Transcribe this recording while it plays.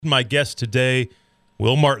My guest today,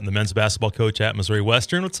 Will Martin, the men's basketball coach at Missouri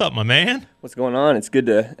Western. What's up, my man? What's going on? It's good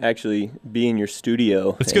to actually be in your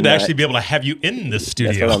studio. It's good to actually be able to have you in the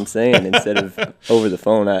studio. That's what I'm saying. Instead of over the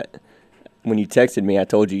phone, when you texted me, I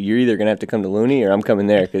told you, you're either going to have to come to Looney or I'm coming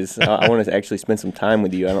there because I want to actually spend some time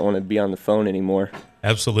with you. I don't want to be on the phone anymore.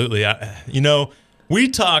 Absolutely. We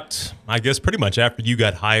talked, I guess, pretty much after you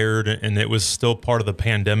got hired, and it was still part of the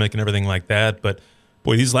pandemic and everything like that. But,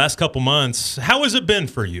 boy, these last couple months, how has it been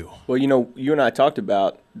for you? Well, you and I talked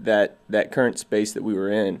about that current space that we were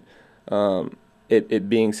in, it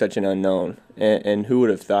being such an unknown. And who would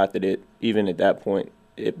have thought that it, even at that point,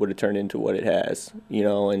 it would have turned into what it has,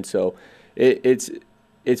 And so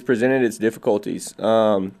it's presented its difficulties.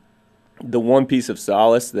 The one piece of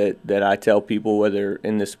solace that I tell people, whether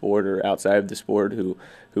in the sport or outside of the sport,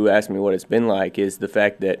 who ask me what it's been like, is the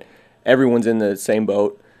fact that everyone's in the same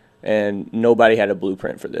boat and nobody had a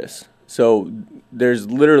blueprint for this. So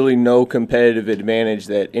there's literally no competitive advantage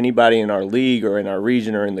that anybody in our league or in our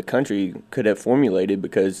region or in the country could have formulated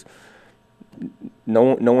because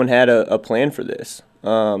no one had a plan for this.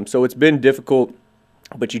 So it's been difficult,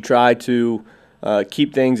 but you try to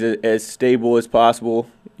keep things as stable as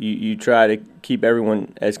possible. You try to keep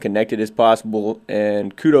everyone as connected as possible,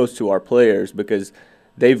 and kudos to our players because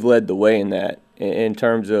they've led the way in that in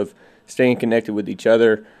terms of staying connected with each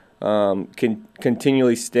other,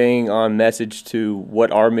 continually staying on message to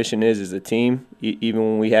what our mission is as a team, even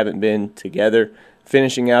when we haven't been together,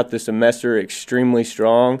 finishing out the semester extremely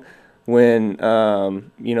strong when,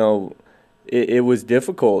 it was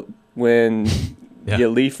difficult when you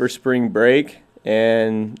leave for spring break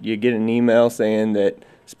and you get an email saying that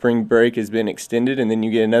spring break has been extended, and then you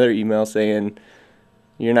get another email saying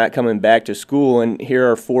you're not coming back to school, and here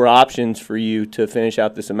are 4 options for you to finish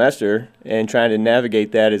out the semester, and trying to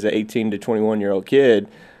navigate that as an 18 to 21-year-old kid.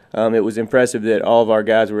 It was impressive that all of our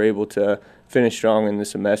guys were able to finish strong in the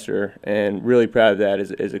semester, and really proud of that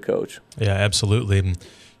as a coach. Yeah, absolutely.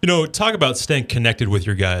 Talk about staying connected with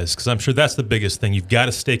your guys, because I'm sure that's the biggest thing. You've got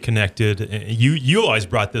to stay connected. You always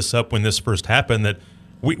brought this up when this first happened, that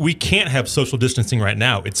we can't have social distancing right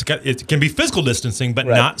now. It can be physical distancing, but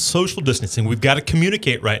not social distancing. We've got to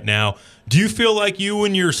communicate right now. Do you feel like you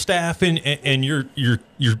and your staff and your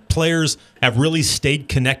players have really stayed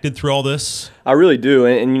connected through all this? I really do.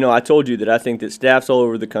 And I told you that I think that staffs all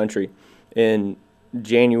over the country in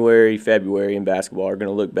January, February in basketball are going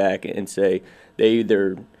to look back and say they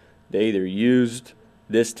either used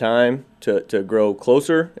this time to grow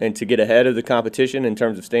closer and to get ahead of the competition in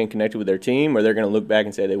terms of staying connected with their team, or they're going to look back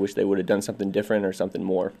and say they wish they would have done something different or something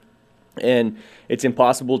more. And it's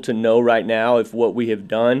impossible to know right now if what we have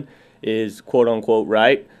done is quote-unquote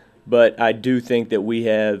right, but I do think that we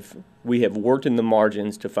have worked in the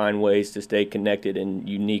margins to find ways to stay connected in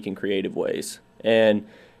unique and creative ways. And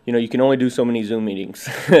you can only do so many Zoom meetings.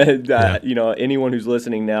 Anyone who's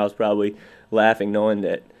listening now is probably laughing knowing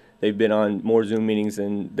that they've been on more Zoom meetings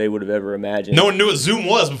than they would have ever imagined. No one knew what Zoom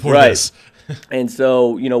was before this. And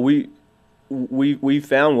so, we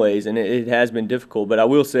found ways, and it has been difficult. But I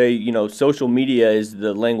will say, social media is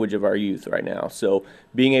the language of our youth right now. So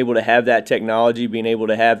being able to have that technology, being able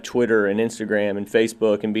to have Twitter and Instagram and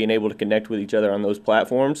Facebook, and being able to connect with each other on those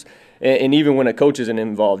platforms, and even when a coach isn't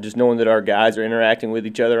involved, just knowing that our guys are interacting with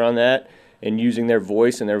each other on that and using their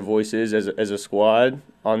voice and their voices as a squad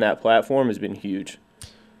on that platform has been huge.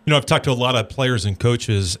 I've talked to a lot of players and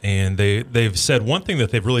coaches, and they've said one thing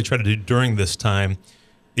that they've really tried to do during this time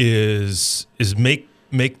is make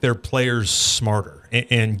their players smarter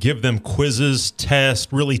and give them quizzes,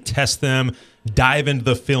 really test them, dive into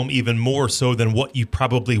the film even more so than what you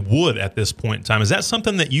probably would at this point in time. Is that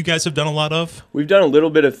something that you guys have done a lot of? We've done a little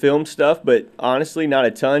bit of film stuff, but honestly not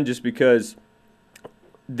a ton, just because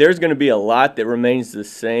there's going to be a lot that remains the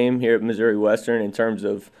same here at Missouri Western in terms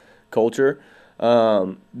of culture.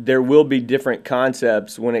 There will be different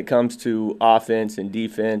concepts when it comes to offense and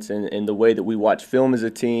defense and the way that we watch film as a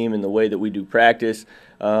team and the way that we do practice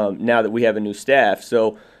now that we have a new staff.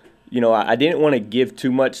 So, I didn't want to give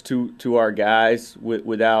too much to our guys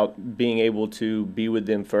without being able to be with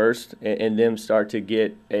them first and them start to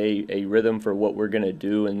get a rhythm for what we're going to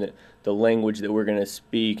do and the language that we're going to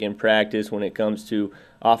speak and practice when it comes to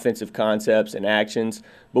offensive concepts and actions.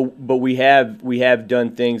 But we have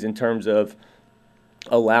done things in terms of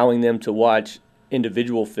allowing them to watch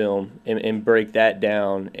individual film and break that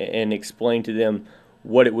down and explain to them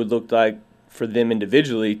what it would look like for them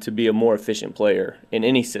individually to be a more efficient player in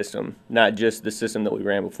any system, not just the system that we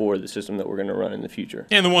ran before, the system that we're going to run in the future.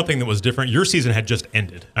 And the one thing that was different, your season had just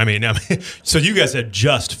ended. I mean, so you guys had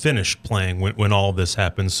just finished playing when all of this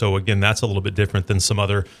happened. So, again, that's a little bit different than some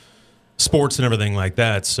other sports and everything like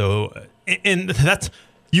that. So, and that's,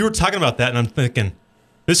 you were talking about that, and I'm thinking,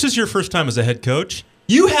 this is your first time as a head coach.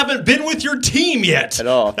 You haven't been with your team yet. At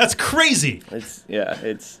all. That's crazy. It's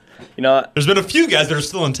you know, there's been a few guys that are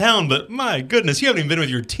still in town, but my goodness, you haven't even been with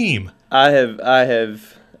your team. I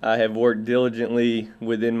have worked diligently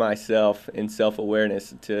within myself in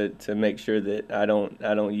self-awareness to make sure that I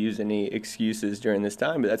don't use any excuses during this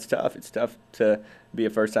time. But that's tough. It's tough to be a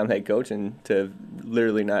first-time head coach and to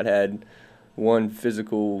literally not had one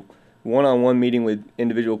physical one-on-one meeting with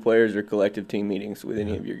individual players or collective team meetings with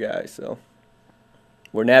any of your guys. So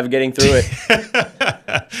we're navigating through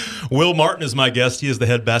it. Will Martin is my guest. He is the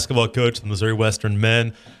head basketball coach of the Missouri Western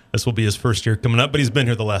men. This will be his first year coming up, but he's been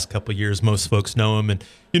here the last couple of years. Most folks know him. And,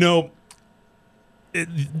 you know,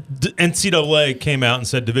 NCAA came out and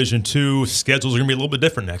said Division II schedules are going to be a little bit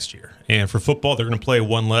different next year. And for football, they're going to play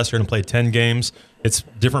one less. They're going to play 10 games. It's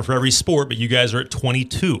different for every sport, but you guys are at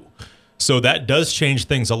 22. So that does change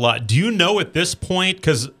things a lot. Do you know at this point,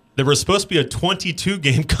 because there was supposed to be a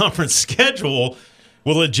 22-game conference schedule,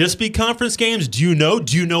 will it just be conference games? Do you know?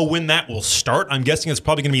 Do you know when that will start? I'm guessing it's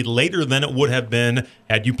probably going to be later than it would have been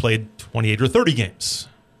had you played 28 or 30 games.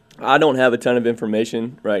 I don't have a ton of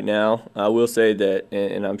information right now. I will say that,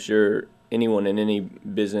 and I'm sure anyone in any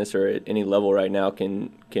business or at any level right now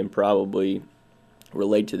can probably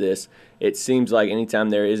relate to this. It seems like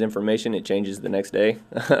anytime there is information, it changes the next day.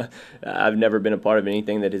 I've never been a part of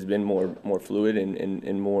anything that has been more fluid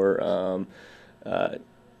and more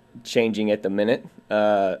changing at the minute.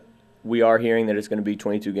 We are hearing that it's going to be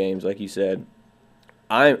 22 games, like you said.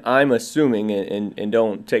 I'm assuming, and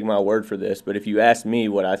don't take my word for this, but if you ask me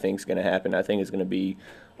what I think is going to happen, I think it's going to be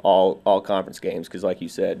all conference games because, like you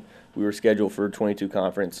said, we were scheduled for 22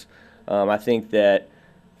 conference. I think that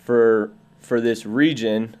for this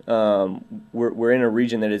region, we're in a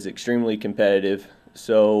region that is extremely competitive,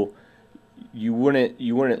 so you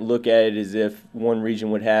wouldn't look at it as if one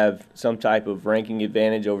region would have some type of ranking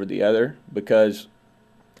advantage over the other, because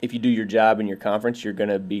if you do your job in your conference, you're going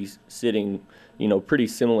to be sitting, pretty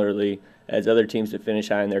similarly as other teams that finish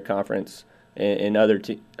high in their conference and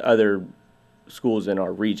other schools in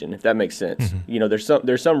our region, if that makes sense. Mm-hmm.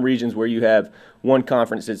 There's some regions where you have one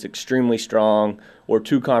conference that's extremely strong or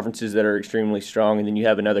two conferences that are extremely strong, and then you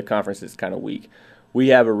have another conference that's kind of weak. We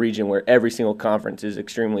have a region where every single conference is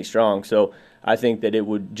extremely strong. So I think that it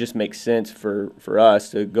would just make sense for us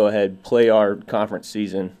to go ahead, play our conference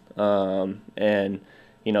season, and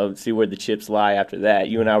see where the chips lie after that.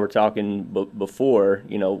 You and I were talking before,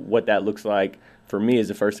 what that looks like for me as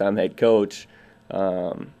a first-time head coach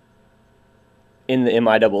in the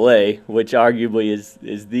MIAA, which arguably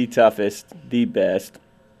is the toughest, the best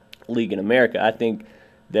league in America. I think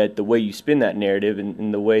that the way you spin that narrative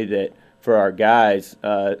and the way that for our guys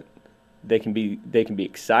they can be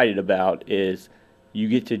excited about is you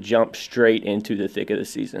get to jump straight into the thick of the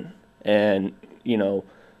season. And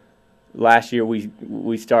last year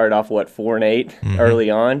we started off 4-8 mm-hmm.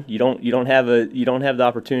 early on. You don't have the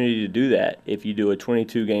opportunity to do that if you do a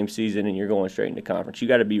 22-game season and you're going straight into conference. You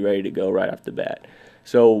got to be ready to go right off the bat.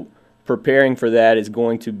 So preparing for that is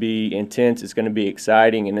going to be intense. It's going to be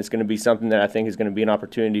exciting, and it's going to be something that I think is going to be an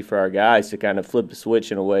opportunity for our guys to kind of flip the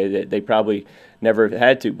switch in a way that they probably never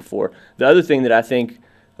had to before. The other thing that I think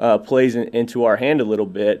plays into our hand a little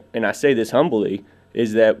bit, and I say this humbly,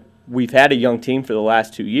 is that we've had a young team for the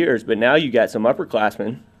last 2 years, but now you got some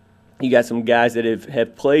upperclassmen. You got some guys that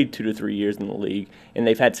have played 2 to 3 years in the league, and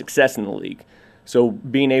they've had success in the league. So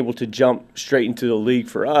being able to jump straight into the league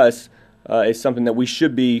for us is something that we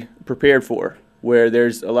should be prepared for, where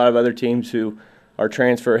there's a lot of other teams who are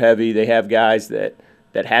transfer heavy. They have guys that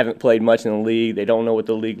haven't played much in the league. They don't know what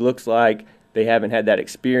the league looks like. They haven't had that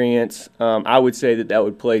experience. I would say that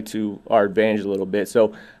would play to our advantage a little bit.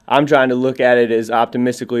 So I'm trying to look at it as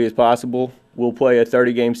optimistically as possible. We'll play a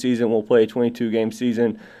 30-game season. We'll play a 22-game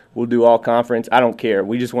season. We'll do all conference. I don't care.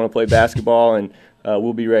 We just want to play basketball, and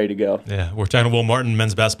we'll be ready to go. Yeah, we're talking to Will Martin,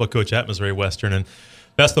 men's basketball coach at Missouri Western, and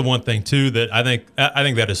that's the one thing too that I think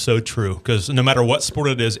that is so true, because no matter what sport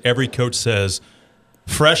it is, every coach says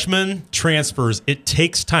freshmen transfers, it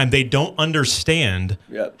takes time. They don't understand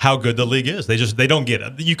how good the league is. They don't get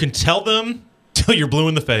it. You can tell them till you're blue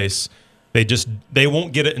in the face. They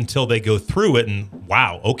won't get it until they go through it and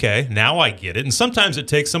wow, okay, now I get it. And sometimes it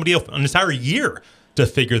takes somebody else an entire year to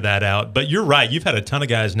figure that out. But you're right. You've had a ton of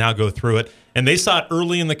guys now go through it, and they saw it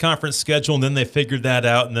early in the conference schedule, and then they figured that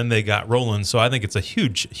out, and then they got rolling. So I think it's a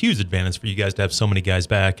huge, huge advantage for you guys to have so many guys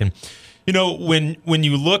back. And when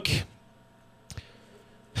you look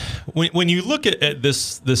at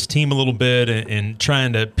this team a little bit and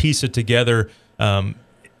trying to piece it together,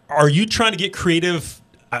 are you trying to get creative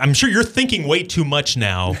I'm sure you're thinking way too much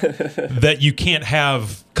now that you can't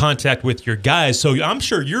have contact with your guys. So I'm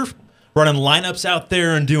sure you're running lineups out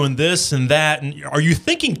there and doing this and that. And are you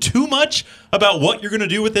thinking too much about what you're going to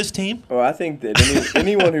do with this team? Well, I think that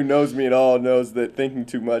anyone who knows me at all knows that thinking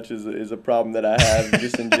too much is a problem that I have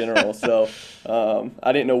just in general. So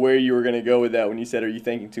I didn't know where you were going to go with that when you said, are you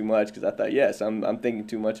thinking too much? Because I thought, yes, I'm thinking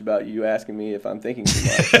too much about you asking me if I'm thinking too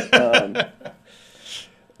much.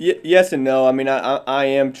 Yes and no. I mean, I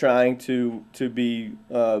am trying to be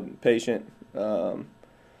patient.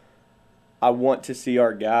 I want to see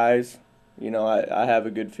our guys. I have a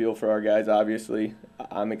good feel for our guys, obviously.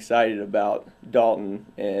 I'm excited about Dalton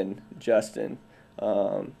and Justin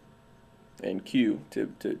and Q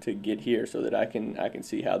to get here so that I can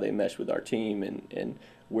see how they mesh with our team and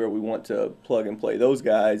where we want to plug and play those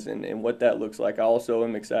guys and what that looks like. I also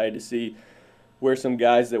am excited to see where some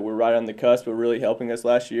guys that were right on the cusp of really helping us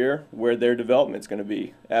last year, where their development's going to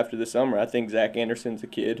be after the summer. I think Zach Anderson's a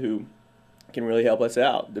kid who can really help us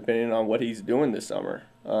out, depending on what he's doing this summer.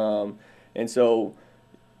 And so,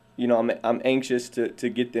 I'm anxious to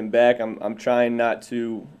get them back. I'm trying not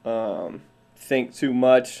to think too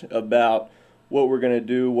much about what we're going to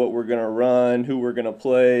do, what we're going to run, who we're going to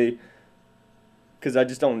play, because I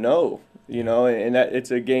just don't know. And that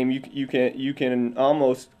it's a game you can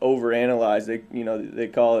almost overanalyze. They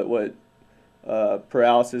call it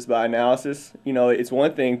paralysis by analysis. It's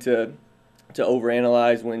one thing to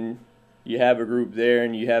overanalyze when you have a group there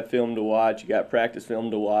and you have film to watch, you got practice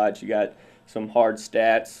film to watch, you got some hard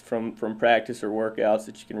stats from practice or workouts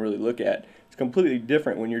that you can really look at. It's completely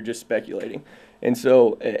different when you're just speculating. And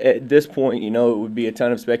so at this point, it would be a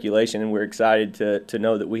ton of speculation, and we're excited to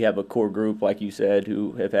know that we have a core group, like you said,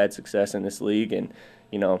 who have had success in this league. And,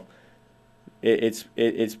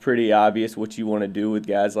 it's pretty obvious what you want to do with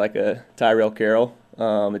guys like a Tyrell Carroll.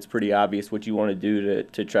 It's pretty obvious what you want to do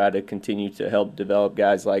to try to continue to help develop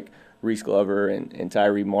guys like Reese Glover and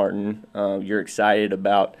Tyree Martin. You're excited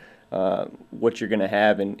about what you're going to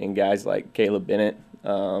have in guys like Caleb Bennett,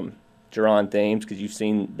 Jerron Thames, because you've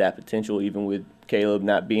seen that potential even with Caleb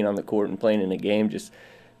not being on the court and playing in a game, just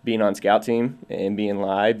being on scout team and being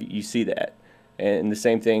live. You see that. And the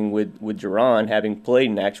same thing with Jerron, having played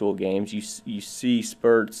in actual games, you see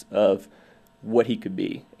spurts of what he could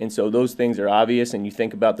be. And so those things are obvious, and you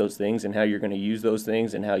think about those things and how you're going to use those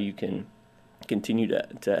things and how you can continue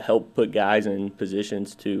to help put guys in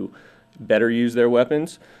positions to better use their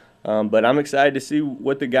weapons. But I'm excited to see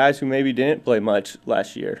what the guys who maybe didn't play much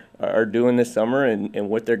last year are doing this summer and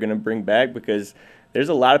what they're going to bring back, because there's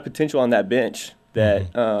a lot of potential on that bench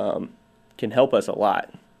that can help us a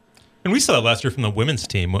lot. And we saw that last year from the women's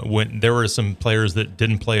team when there were some players that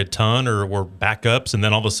didn't play a ton or were backups, and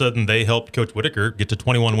then all of a sudden they helped Coach Whitaker get to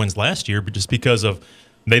 21 wins last year, but just because of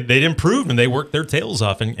They improved and they worked their tails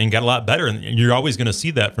off and got a lot better. And you're always going to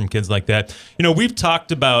see that from kids like that. We've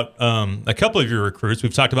talked about a couple of your recruits.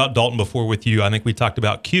 We've talked about Dalton before with you. I think we talked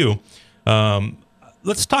about Q.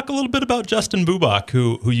 Let's talk a little bit about Justin Bubak,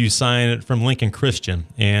 who you signed from Lincoln Christian.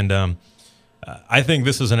 And I think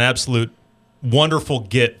this is an absolute wonderful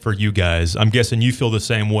get for you guys. I'm guessing you feel the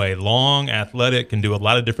same way. Long, athletic, can do a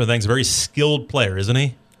lot of different things. Very skilled player, isn't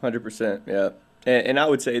he? 100%, yeah. And I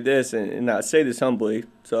would say this, and I say this humbly,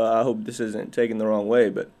 so I hope this isn't taken the wrong way,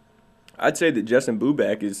 but I'd say that Justin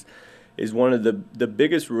Bubak is one of the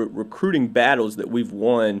biggest recruiting battles that we've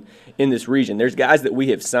won in this region. There's guys that we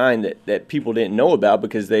have signed that people didn't know about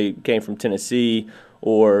because they came from Tennessee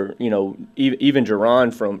or, even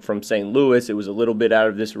Jerron from St. Louis. It was a little bit out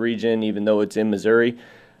of this region, even though it's in Missouri.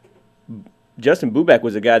 Justin Bubak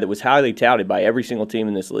was a guy that was highly touted by every single team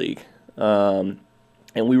in this league.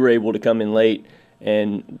 And we were able to come in late,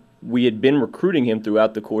 and we had been recruiting him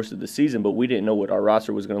throughout the course of the season, but we didn't know what our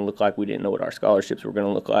roster was going to look like. We didn't know what our scholarships were going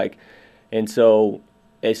to look like. And so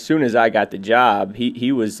as soon as I got the job,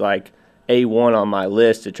 he was like A1 on my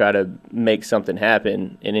list to try to make something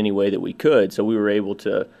happen in any way that we could. So we were able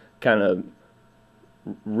to kind of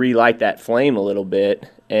relight that flame a little bit.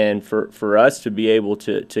 And for us to be able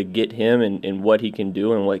to get him and what he can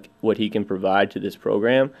do and what he can provide to this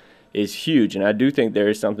program is huge. And I do think there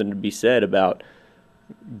is something to be said about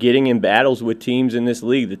getting in battles with teams in this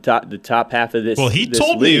league, the top half of this. Well, he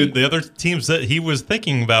told me the other teams that he was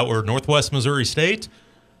thinking about were Northwest Missouri State,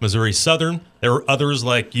 Missouri Southern. There were others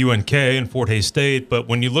like UNK and Fort Hays State. But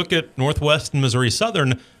when you look at Northwest and Missouri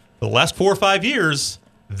Southern, the last 4 or 5 years,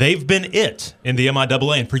 they've been it in the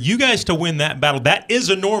MIAA. And for you guys to win that battle, that is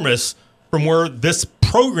enormous from where this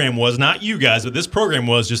program was, not you guys, but this program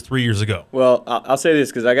was just 3 years ago. Well, I'll say this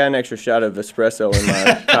because I got an extra shot of espresso in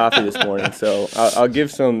my coffee this morning, so I'll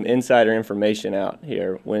give some insider information out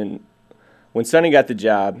here. When when Sonny got the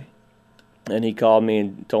job, and he called me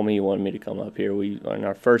and told me he wanted me to come up here, in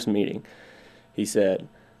our first meeting, he said,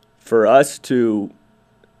 for us to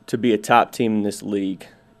be a top team in this league,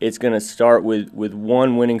 it's going to start with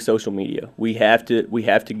one, winning social media. We have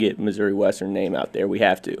to get Missouri Western name out there. We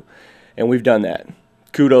have to, and we've done that.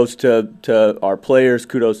 Kudos to our players.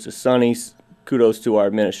 Kudos to Sonny. Kudos to our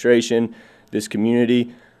administration, this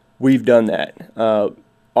community. We've done that.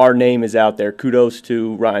 Our name is out there. Kudos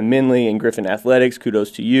to Ryan Minley and Griffin Athletics.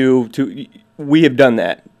 Kudos to you. We have done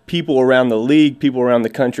that. People around the league, people around the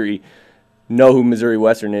country know who Missouri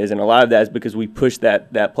Western is, and a lot of that is because we pushed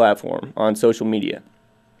that platform on social media.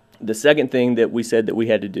 The second thing that we said that we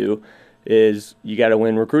had to do is you got to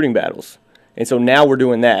win recruiting battles. And so now we're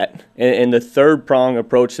doing that. And the third prong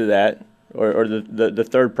approach to that, or the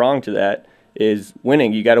third prong to that, is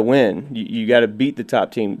winning. You got to win. You got to beat the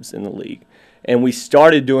top teams in the league. And we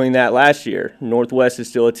started doing that last year. Northwest is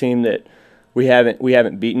still a team that we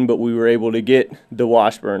haven't beaten, but we were able to get the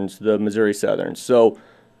Washburns, the Missouri Southerns. So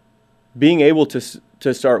being able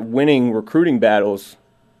to start winning recruiting battles,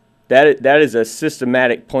 that is a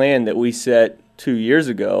systematic plan that we set 2 years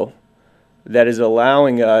ago that is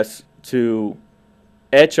allowing us to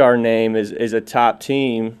etch our name as a top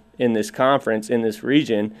team in this conference, in this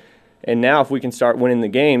region. And now if we can start winning the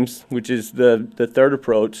games, which is the third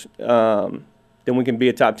approach, then we can be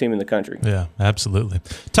a top team in the country. Yeah, absolutely.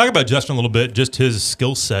 Talk about Justin a little bit, just his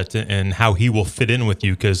skill set and how he will fit in with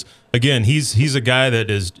you. Because, again, he's a guy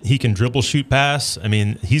he can dribble, shoot, pass. I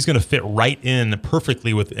mean, he's going to fit right in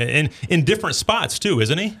perfectly in different spots too,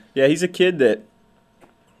 isn't he? Yeah, he's a kid that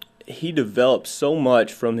he developed so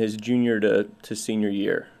much from his junior to senior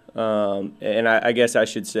year. And I guess I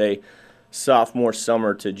should say sophomore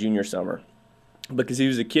summer to junior summer, because he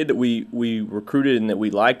was a kid that we recruited and that we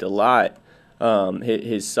liked a lot.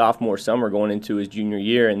 His sophomore summer going into his junior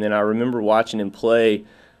year. And then I remember watching him play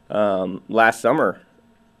last summer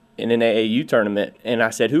in an AAU tournament, and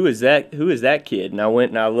I said, who is that kid? And I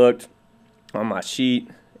went and I looked on my sheet,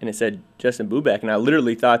 and it said Justin Buback, and I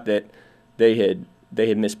literally thought that they had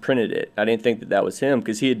misprinted it. I didn't think that was him,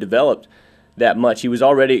 because he had developed that much. He was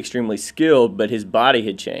already extremely skilled, but his body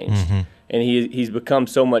had changed. Mm-hmm. And he's become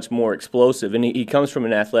so much more explosive. And he comes from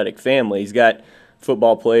an athletic family. He's got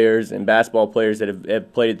football players and basketball players that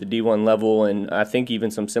have played at the D1 level, and I think even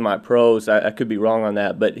some semi-pros. I could be wrong on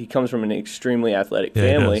that, but he comes from an extremely athletic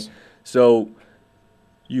family. So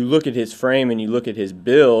you look at his frame and you look at his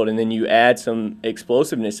build, and then you add some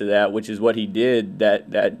explosiveness to that, which is what he did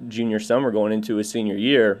that junior summer going into his senior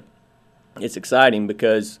year. It's exciting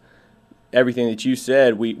because everything that you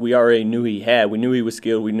said, we already knew he had. We knew he was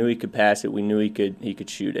skilled. We knew he could pass it. We knew he could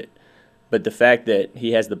shoot it. But the fact that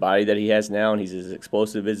he has the body that he has now, and he's as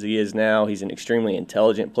explosive as he is now, he's an extremely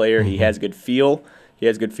intelligent player. Mm-hmm. He has good feel. He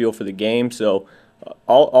has good feel for the game. So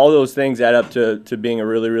all those things add up to being a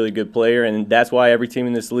really, really good player, and that's why every team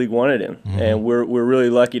in this league wanted him. Mm-hmm. And we're really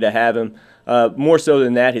lucky to have him. More so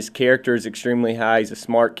than that, his character is extremely high. He's a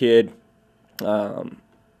smart kid.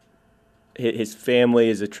 His family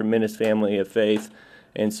is a tremendous family of faith.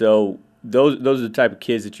 And so those are the type of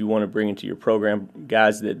kids that you want to bring into your program,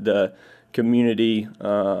 guys that the community,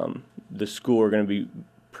 the school are going to be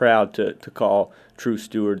proud to call true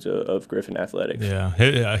stewards of Griffin Athletics.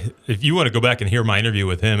 Yeah. If you want to go back and hear my interview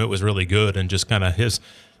with him, it was really good, and just kind of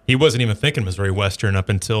he wasn't even thinking Missouri Western up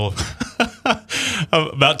until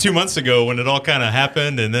about 2 months ago when it all kind of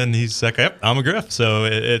happened, and then he's like, yep, I'm a Griff. So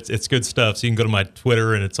it's good stuff. So you can go to my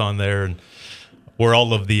Twitter, and it's on there, and where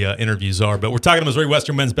all of the interviews are. But we're talking to Missouri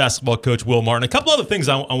Western men's basketball coach Will Martin. A couple other things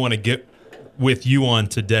I want to get with you on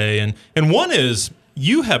today, and one is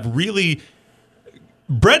you have really –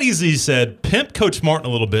 Brett Easy said pimp Coach Martin a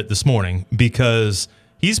little bit this morning, because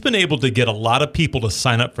he's been able to get a lot of people to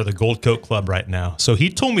sign up for the Gold Coat Club right now. So he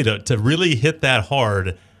told me to really hit that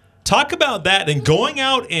hard. Talk about that and going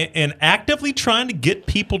out and actively trying to get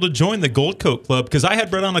people to join the Gold Coat Club, because I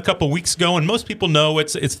had Brett on a couple of weeks ago, and most people know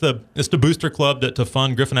it's the booster club to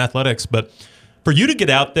fund Griffin Athletics. But for you to get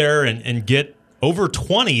out there and get over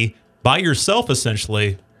 20 by yourself,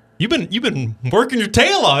 essentially, you've been working your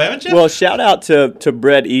tail off, haven't you? Well, shout out to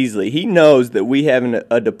Brett Easley. He knows that we have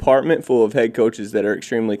a department full of head coaches that are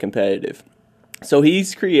extremely competitive. So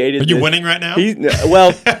he's created. Are you winning right now?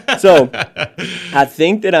 So I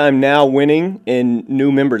think that I'm now winning in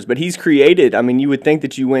new members. But he's created. I mean, you would think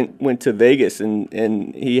that you went to Vegas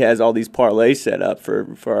and he has all these parlays set up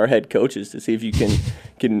for our head coaches to see if you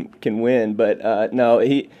can win. But no,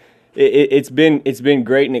 It's been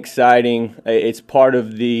great and exciting. It's part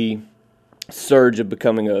of the surge of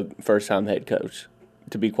becoming a first-time head coach,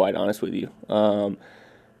 to be quite honest with you.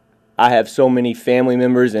 I have so many family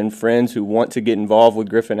members and friends who want to get involved with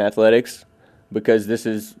Griffin Athletics because this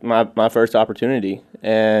is my first opportunity.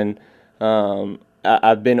 And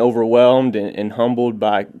I've been overwhelmed and humbled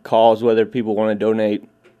by calls, whether people want to donate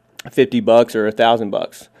 $50 or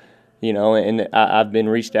 $1,000, and I've been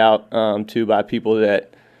reached out to by people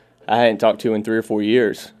that I hadn't talked to in 3 or 4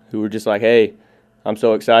 years who were just like, hey, I'm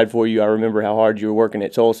so excited for you. I remember how hard you were working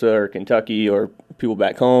at Tulsa or Kentucky, or people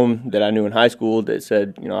back home that I knew in high school that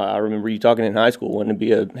said, I remember you talking in high school, wanting to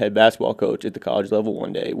be a head basketball coach at the college level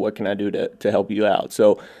one day. What can I do to help you out?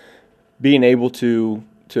 So being able to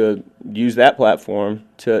use that platform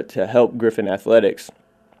to help Griffin Athletics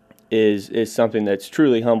is something that's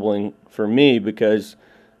truly humbling for me because,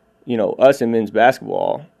 us in men's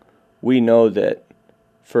basketball, we know that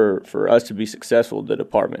for us to be successful, the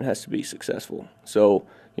department has to be successful. So,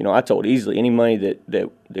 I told easily any money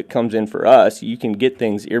that comes in for us, you can get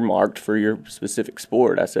things earmarked for your specific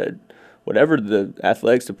sport. I said, whatever the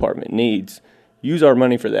athletics department needs, use our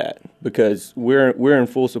money for that because we're in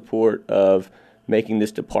full support of making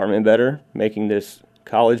this department better, making this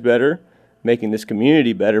college better, making this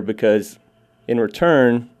community better because in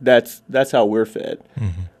return, that's how we're fed.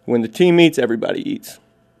 Mm-hmm. When the team eats, everybody eats.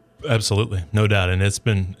 Absolutely, no doubt, and it's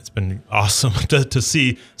been awesome to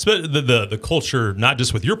see the culture, not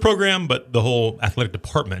just with your program, but the whole athletic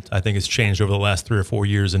department. I think has changed over the last 3 or 4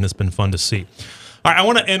 years, and it's been fun to see. All right, I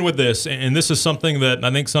want to end with this, and this is something that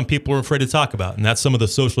I think some people are afraid to talk about, and that's some of the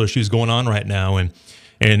social issues going on right now,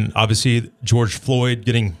 and obviously George Floyd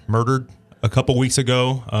getting murdered a couple weeks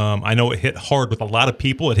ago. I know it hit hard with a lot of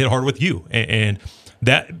people. It hit hard with you, and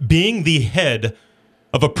that being the head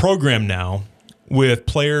of a program now with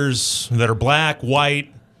players that are black,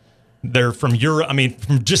 white, they're from Europe,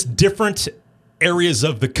 from just different areas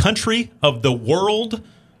of the country, of the world,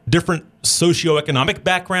 different socioeconomic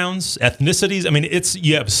backgrounds, ethnicities.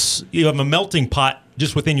 You have a melting pot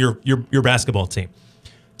just within your basketball team.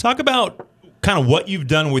 Talk about kind of what you've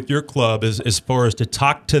done with your club as far as to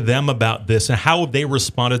talk to them about this and how they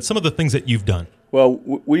responded, some of the things that you've done. Well,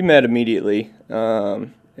 we met immediately,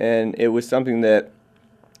 and it was something that,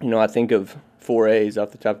 I think of 4 A's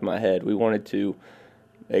off the top of my head. We wanted to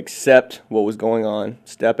accept what was going on,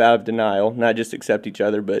 step out of denial, not just accept each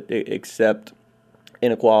other, but accept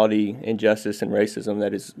inequality, injustice, and racism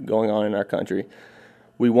that is going on in our country.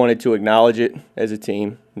 We wanted to acknowledge it as a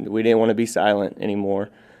team. We didn't want to be silent anymore.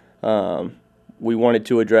 We wanted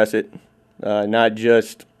to address it, not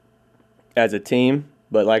just as a team,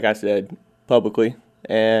 but like I said, publicly,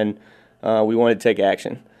 and we wanted to take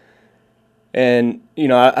action. And,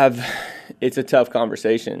 it's a tough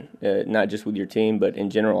conversation, not just with your team, but in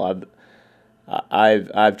general.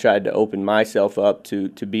 I've tried to open myself up to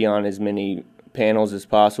be on as many panels as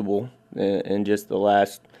possible in just the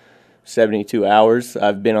last 72 hours.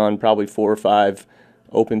 I've been on probably 4 or 5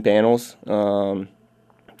 open panels,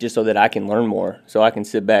 just so that I can learn more, so I can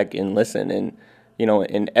sit back and listen. And,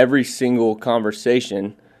 in every single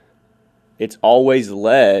conversation, it's always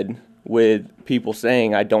led with people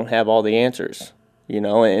saying, I don't have all the answers,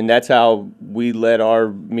 and that's how we led our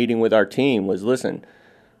meeting with our team was, listen,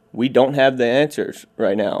 we don't have the answers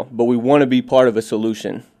right now, but we want to be part of a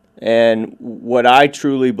solution. And what I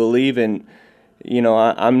truly believe in,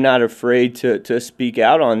 I'm not afraid to speak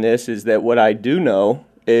out on this, is that what I do know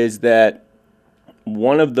is that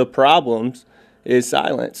one of the problems is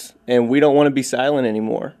silence, and we don't want to be silent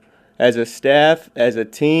anymore. As a staff, as a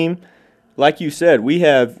team, like you said,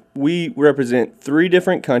 we represent 3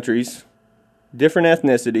 different countries, different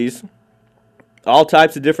ethnicities, all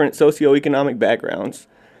types of different socioeconomic backgrounds.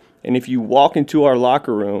 And if you walk into our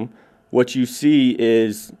locker room, what you see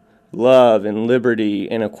is love and liberty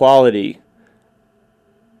and equality.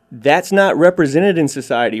 That's not represented in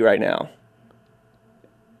society right now.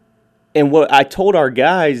 And what I told our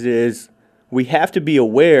guys is we have to be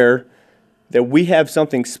aware that we have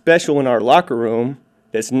something special in our locker room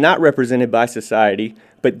that's not represented by society,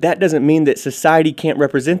 but that doesn't mean that society can't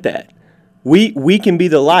represent that. We can be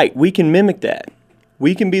the light. We can mimic that.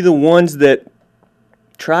 We can be the ones that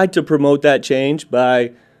try to promote that change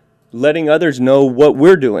by letting others know what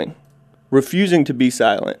we're doing, refusing to be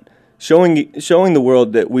silent, showing the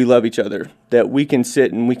world that we love each other, that we can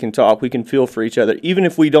sit and we can talk, we can feel for each other, even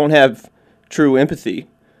if we don't have true empathy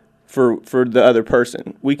for the other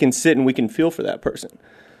person. We can sit and we can feel for that person.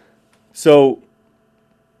 So,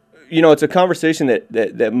 it's a conversation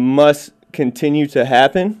that must continue to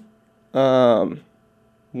happen.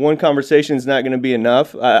 One conversation is not going to be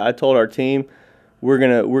enough. I told our team we're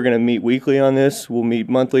gonna meet weekly on this. We'll meet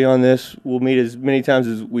monthly on this. We'll meet as many times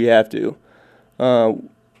as we have to.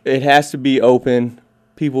 It has to be open.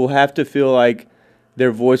 People have to feel like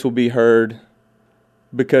their voice will be heard,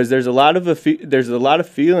 because there's a lot of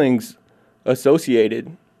feelings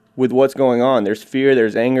associated with what's going on. There's fear,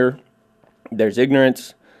 there's anger, there's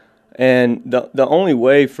ignorance, and the only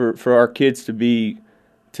way for our kids to be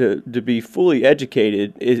fully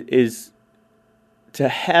educated is to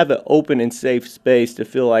have an open and safe space to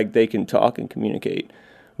feel like they can talk and communicate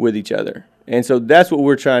with each other. And so that's what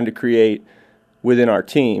we're trying to create within our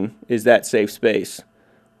team, is that safe space.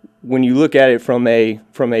 When you look at it from a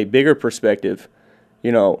bigger perspective,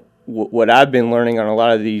 you know, what I've been learning on a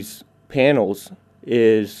lot of these panels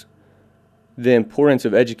is the importance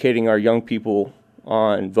of educating our young people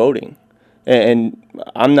on voting. And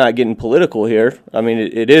I'm not getting political here. I mean,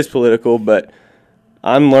 it is political, but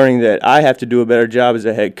I'm learning that I have to do a better job as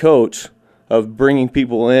a head coach of bringing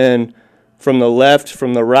people in from the left,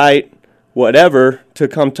 from the right, whatever, to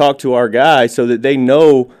come talk to our guys so that they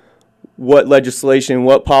know what legislation,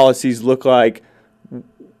 what policies look like,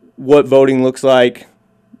 what voting looks like,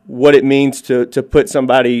 what it means to put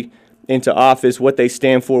somebody into office, what they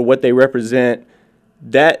stand for, what they represent.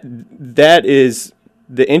 That is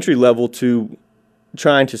the entry level to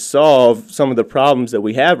trying to solve some of the problems that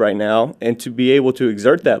we have right now, and to be able to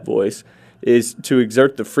exert that voice is to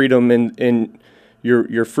exert the freedom in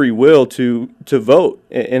your free will to vote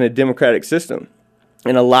in a democratic system.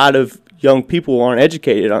 And a lot of young people aren't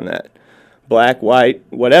educated on that, black, white,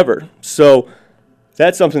 whatever. So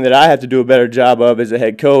that's something that I have to do a better job of as a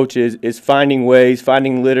head coach, is finding ways,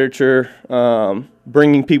 finding literature,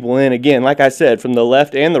 bringing people in, again, like I said, from the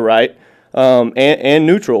left and the right, and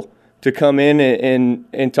neutral, to come in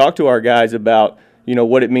and talk to our guys about, you know,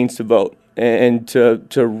 what it means to vote, and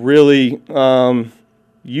to really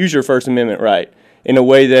use your First Amendment right in a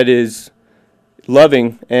way that is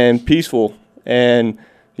loving and peaceful. And,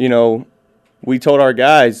 you know, we told our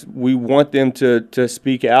guys we want them to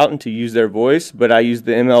speak out and to use their voice, but I use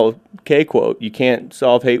the MLK quote: you can't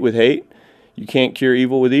solve hate with hate, you can't cure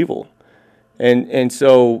evil with evil. And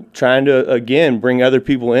so trying to, again, bring other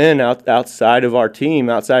people in outside of our team,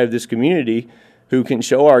 outside of this community, who can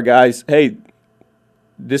show our guys, hey,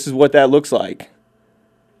 this is what that looks like.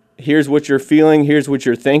 Here's what you're feeling. Here's what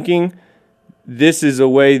you're thinking. This is a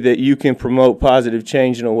way that you can promote positive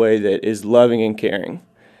change in a way that is loving and caring.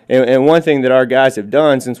 And one thing that our guys have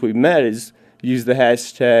done since we've met is use the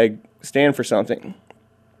hashtag stand for something.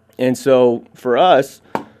 And so for us,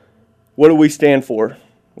 what do we stand for?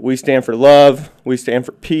 We stand for love, we stand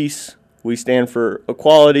for peace, we stand for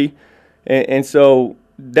equality, and so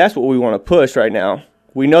that's what we want to push right now.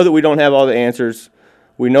 We know that we don't have all the answers.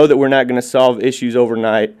 We know that we're not going to solve issues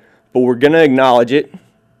overnight, but we're going to acknowledge it.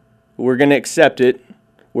 We're going to accept it.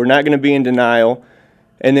 We're not going to be in denial,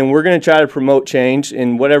 and then we're going to try to promote change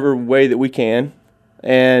in whatever way that we can,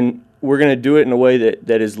 and we're going to do it in a way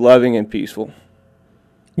that is loving and peaceful.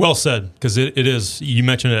 Well said, because it is, you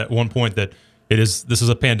mentioned at one point that this is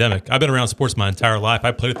a pandemic. I've been around sports my entire life.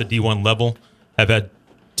 I played at the D1 level. I've had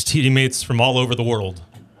teammates from all over the world,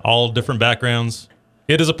 all different backgrounds.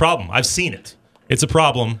 It is a problem. I've seen it. It's a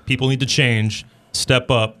problem. People need to change, step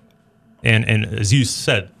up, and as you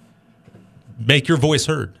said, make your voice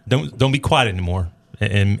heard. Don't be quiet anymore,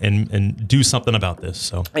 and do something about this.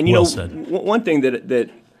 So, and you well know, said. One thing that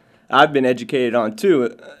I've been educated on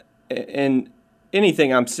too, and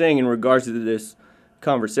anything I'm saying in regards to this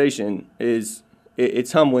conversation is,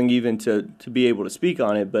 it's humbling even to be able to speak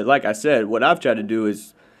on it. But like I said, what I've tried to do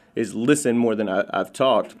is listen more than I've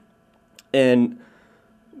talked. And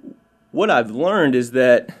what I've learned is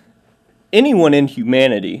that anyone in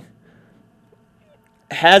humanity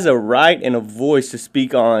has a right and a voice to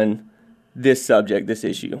speak on this subject, this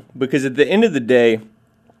issue, because at the end of the day,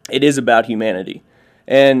 it is about humanity.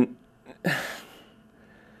 And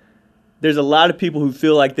there's a lot of people who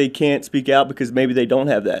feel like they can't speak out because maybe they don't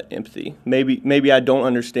have that empathy. Maybe I don't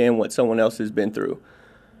understand what someone else has been through.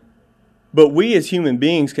 But we as human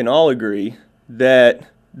beings can all agree that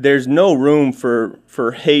there's no room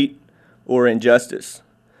for hate or injustice.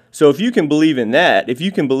 So if you can believe in that, if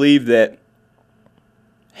you can believe that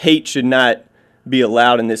hate should not be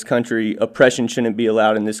allowed in this country, oppression shouldn't be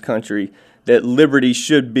allowed in this country, that liberty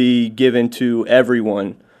should be given to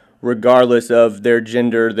everyone, regardless of their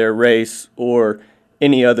gender, their race, or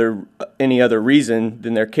any other reason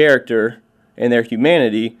than their character and their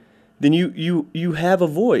humanity, then you have a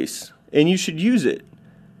voice and you should use it.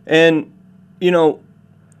 And, you know,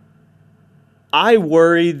 I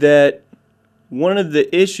worry that one of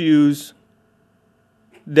the issues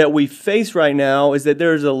that we face right now is that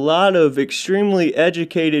there's a lot of extremely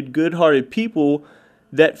educated, good-hearted people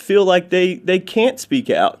that feel like they can't speak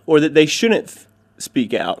out, or that they shouldn't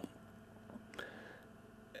speak out.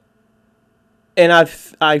 And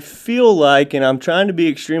I feel like, and I'm trying to be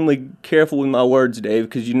extremely careful with my words, Dave,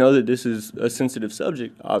 because you know that this is a sensitive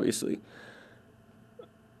subject, obviously.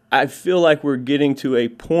 I feel like we're getting to a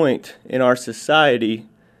point in our society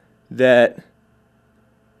that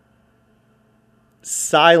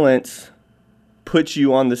silence puts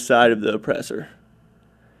you on the side of the oppressor.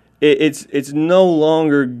 It's no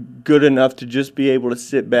longer good enough to just be able to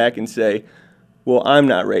sit back and say, well, I'm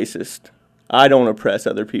not racist. I don't oppress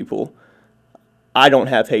other people. I don't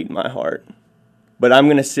have hate in my heart. But I'm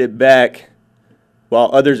going to sit back while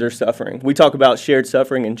others are suffering. We talk about shared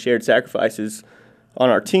suffering and shared sacrifices on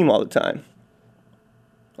our team all the time.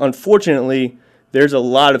 Unfortunately, there's a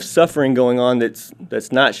lot of suffering going on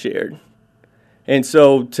that's not shared. And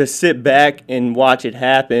so to sit back and watch it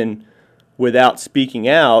happen without speaking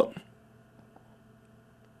out,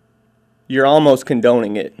 you're almost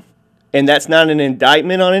condoning it. And that's not an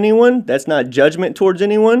indictment on anyone. That's not judgment towards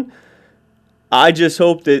anyone. I just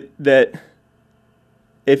hope that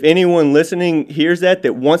if anyone listening hears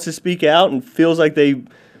that wants to speak out and feels like they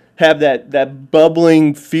have that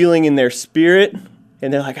bubbling feeling in their spirit,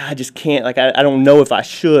 and they're like, I just can't, like, I don't know if I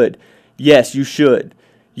should. Yes, you should.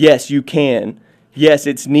 Yes, you can. Yes,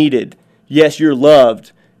 it's needed. Yes, you're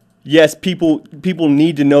loved. Yes, people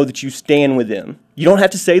need to know that you stand with them. You don't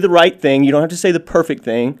have to say the right thing. You don't have to say the perfect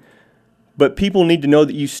thing. But people need to know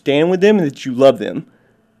that you stand with them and that you love them.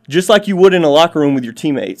 Just like you would in a locker room with your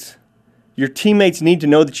teammates. Your teammates need to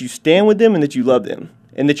know that you stand with them and that you love them.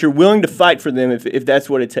 And that you're willing to fight for them if that's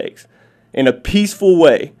what it takes. In a peaceful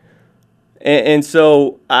way. And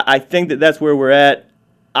so I think that's where we're at.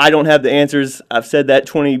 I don't have the answers. I've said that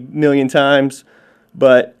 20 million times.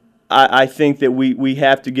 But I think that we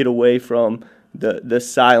have to get away from the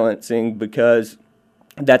silencing, because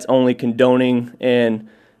that's only condoning and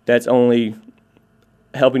that's only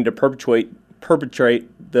helping to perpetrate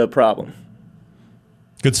the problem.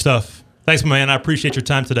 Good stuff. Thanks, man. I appreciate your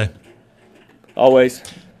time today. Always.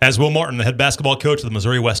 As Will Martin, the head basketball coach of the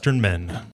Missouri Western men.